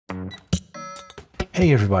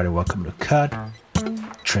Hey everybody, welcome to Cut,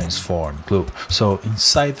 Transform, Glue. So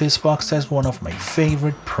inside this box there's one of my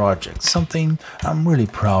favorite projects, something I'm really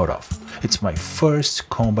proud of. It's my first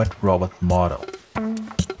combat robot model.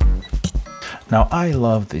 Now I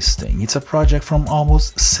love this thing. It's a project from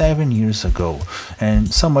almost 7 years ago, and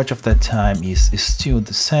so much of that time is still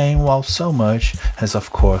the same, while so much has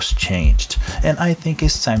of course changed. And I think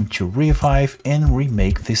it's time to revive and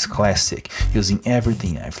remake this classic using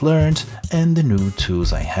everything I've learned and the new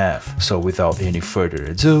tools I have. So without any further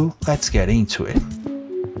ado, let's get into it.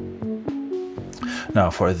 Now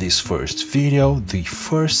for this first video, the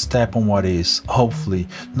first step on what is hopefully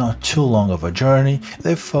not too long of a journey,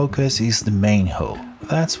 the focus is the main hull.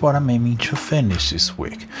 That's what I'm aiming to finish this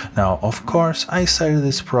week. Now of course I started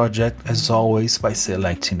this project as always by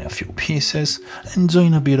selecting a few pieces and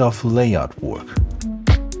doing a bit of layout work.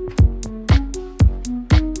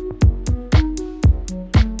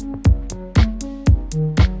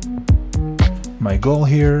 My goal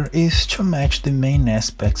here is to match the main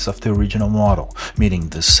aspects of the original model, meaning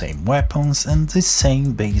the same weapons and the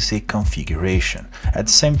same basic configuration. At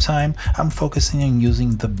the same time, I'm focusing on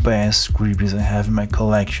using the best grippies I have in my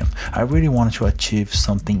collection. I really wanted to achieve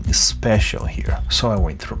something special here, so I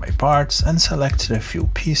went through my parts and selected a few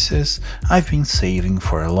pieces I've been saving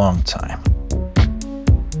for a long time.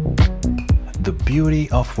 The beauty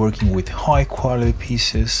of working with high quality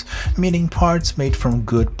pieces, meaning parts made from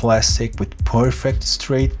good plastic with perfect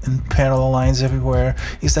straight and parallel lines everywhere,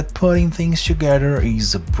 is that putting things together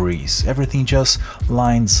is a breeze. Everything just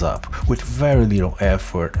lines up with very little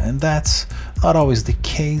effort, and that's not always the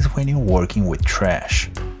case when you're working with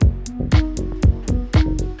trash.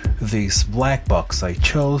 This black box I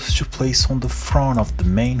chose to place on the front of the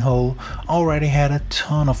main hull already had a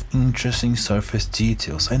ton of interesting surface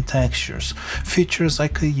details and textures, features I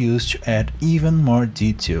could use to add even more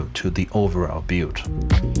detail to the overall build.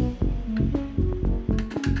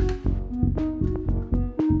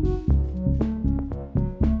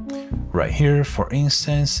 Right here, for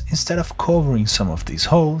instance, instead of covering some of these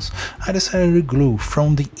holes, I decided to glue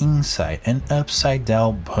from the inside an upside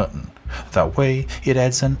down button. That way, it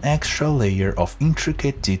adds an extra layer of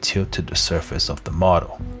intricate detail to the surface of the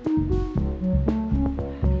model.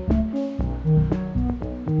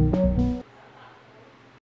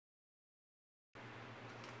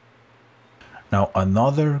 Now,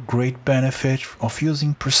 another great benefit of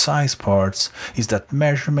using precise parts is that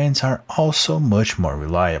measurements are also much more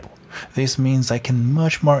reliable. This means I can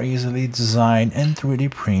much more easily design and 3D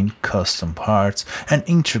print custom parts and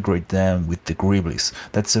integrate them with the gribblies.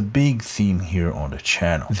 That's a big theme here on the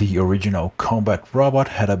channel. The original combat robot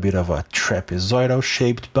had a bit of a trapezoidal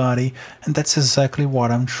shaped body, and that's exactly what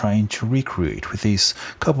I'm trying to recreate with these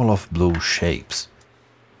couple of blue shapes.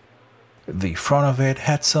 The front of it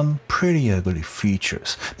had some pretty ugly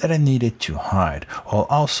features that I needed to hide, while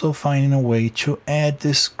also finding a way to add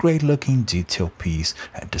this great looking detail piece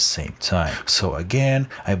at the same time. So again,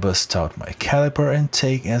 I bust out my caliper and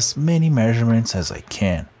take as many measurements as I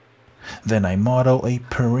can. Then I model a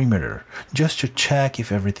perimeter, just to check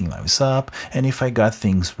if everything lines up and if I got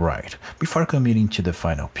things right, before committing to the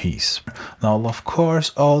final piece. Now of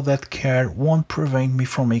course, all that care won't prevent me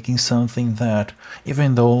from making something that,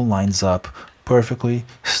 even though lines up perfectly,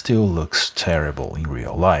 still looks terrible in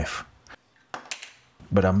real life.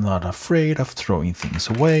 But I'm not afraid of throwing things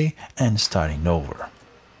away and starting over.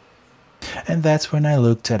 And that's when I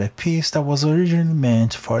looked at a piece that was originally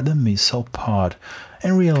meant for the missile pod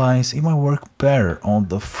and realized it might work better on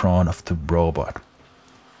the front of the robot.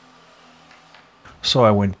 So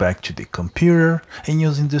I went back to the computer and,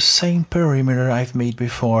 using the same perimeter I've made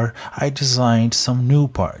before, I designed some new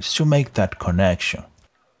parts to make that connection.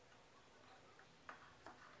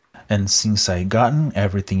 And since I gotten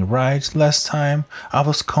everything right last time, I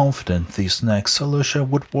was confident this next solution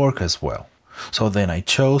would work as well. So then I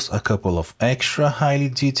chose a couple of extra highly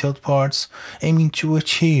detailed parts, aiming to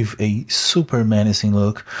achieve a super menacing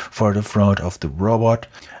look for the front of the robot,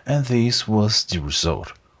 and this was the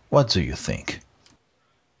result. What do you think?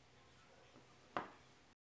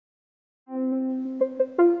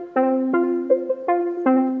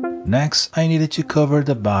 Next, I needed to cover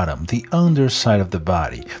the bottom, the underside of the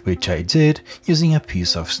body, which I did using a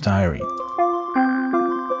piece of styrene.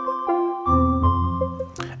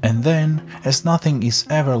 And then, as nothing is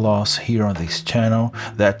ever lost here on this channel,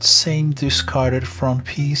 that same discarded front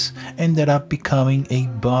piece ended up becoming a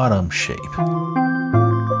bottom shape.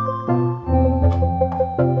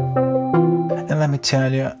 And let me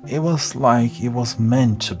tell you, it was like it was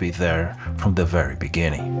meant to be there from the very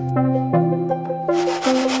beginning.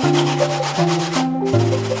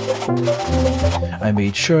 I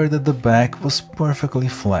made sure that the back was perfectly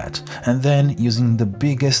flat, and then using the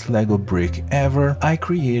biggest Lego brick ever, I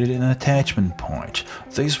created an attachment point.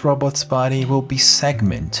 This robot's body will be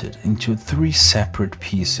segmented into 3 separate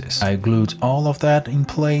pieces. I glued all of that in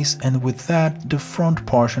place, and with that, the front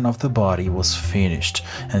portion of the body was finished,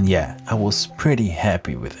 and yeah, I was pretty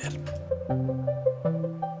happy with it.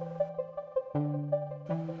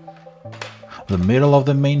 The middle of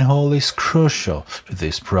the main hull is crucial to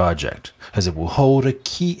this project, as it will hold a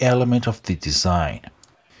key element of the design,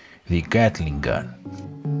 the Gatling gun.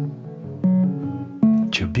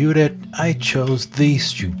 To build it, I chose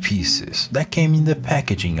these 2 pieces that came in the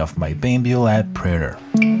packaging of my Bambulab printer,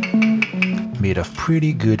 made of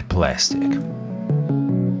pretty good plastic.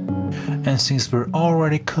 And since we're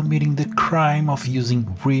already committing the crime of using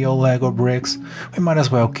real Lego bricks, we might as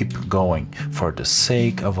well keep going for the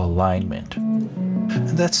sake of alignment.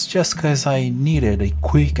 And that's just cause I needed a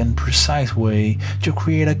quick and precise way to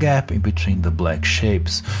create a gap in between the black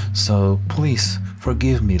shapes, so please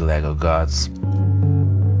forgive me, Lego gods.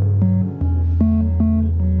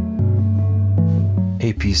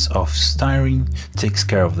 A piece of styrene takes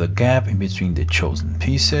care of the gap in between the chosen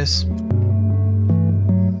pieces,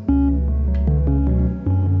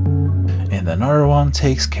 and another one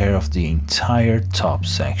takes care of the entire top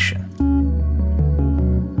section.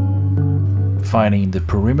 Finding the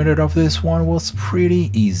perimeter of this one was pretty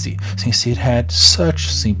easy since it had such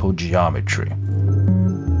simple geometry.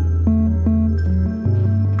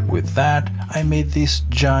 With that, I made this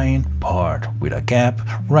giant part with a gap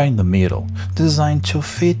right in the middle, designed to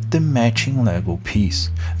fit the matching Lego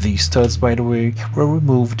piece. These studs, by the way, were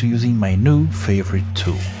removed using my new favorite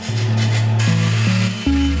tool.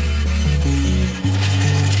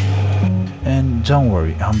 And don't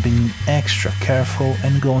worry, I'm being extra careful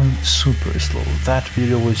and going super slow. That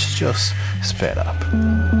video was just sped up.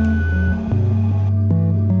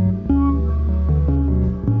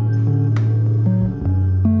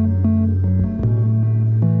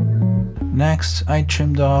 Next, I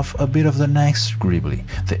trimmed off a bit of the next gribbly,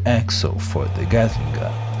 the axle for the Gatling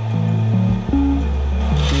gun.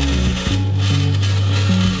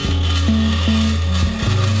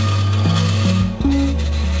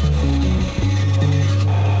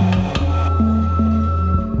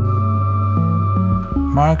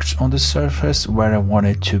 Marked on the surface where I want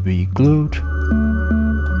it to be glued,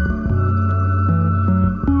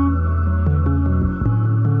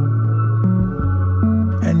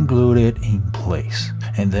 and glued it in place.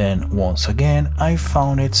 And then once again I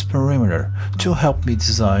found its perimeter to help me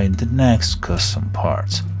design the next custom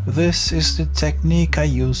parts. This is the technique I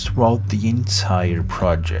used throughout the entire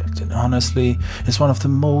project, and honestly, it's one of the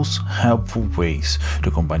most helpful ways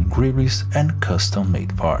to combine gribblies and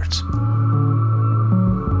custom-made parts.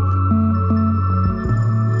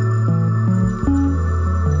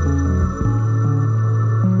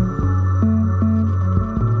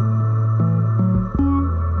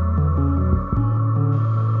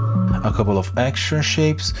 A couple of extra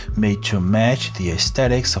shapes made to match the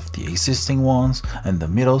aesthetics of the existing ones, and the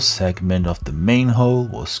middle segment of the main hull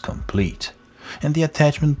was complete, and the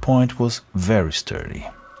attachment point was very sturdy.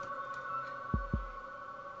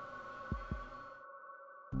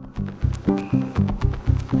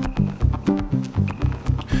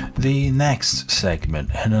 The next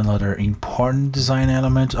segment and another important design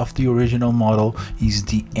element of the original model is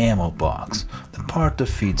the ammo box, the part that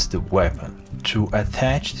feeds the weapon. To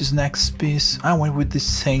attach this next piece, I went with the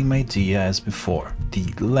same idea as before, the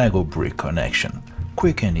Lego brick connection,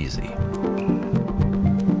 quick and easy.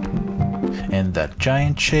 And that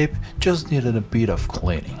giant shape just needed a bit of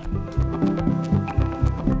cleaning.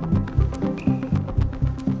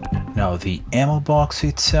 Now the ammo box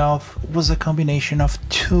itself was a combination of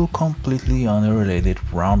 2 completely unrelated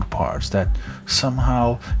round parts that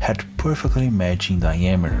somehow had perfectly matching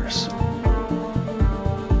diameters.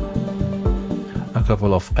 A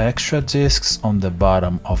couple of extra discs on the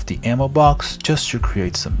bottom of the ammo box just to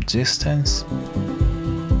create some distance,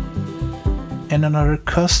 and another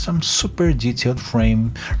custom super detailed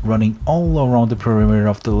frame running all around the perimeter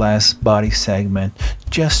of the last body segment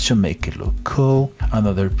just to make it look cool,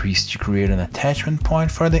 another piece to create an attachment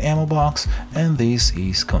point for the ammo box, and this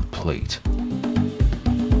is complete.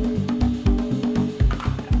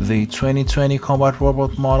 The 2020 combat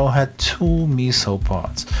robot model had 2 missile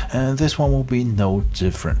pods, and this one will be no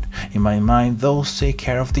different. In my mind, those take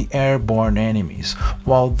care of the airborne enemies,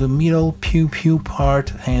 while the middle pew-pew part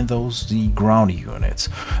handles the ground units.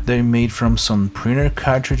 They're made from some printer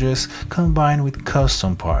cartridges combined with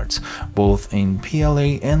custom parts, both in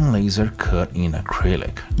PLA and laser cut in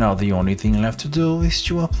acrylic. Now the only thing left to do is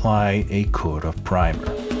to apply a coat of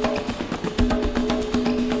primer.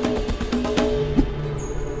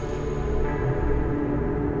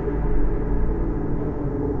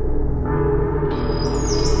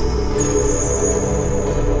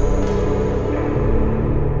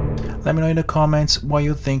 Let me know in the comments what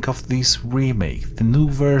you think of this remake, the new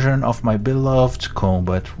version of my beloved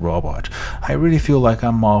combat robot. I really feel like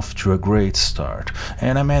I'm off to a great start,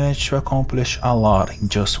 and I managed to accomplish a lot in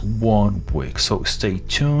just 1 week, so stay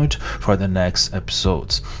tuned for the next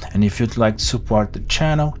episodes. And if you'd like to support the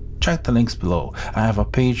channel, check the links below. I have a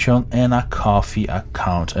Patreon and a Ko-fi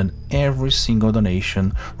account, and every single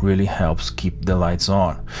donation really helps keep the lights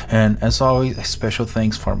on. And as always, a special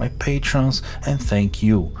thanks for my patrons, and thank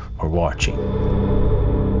you for watching.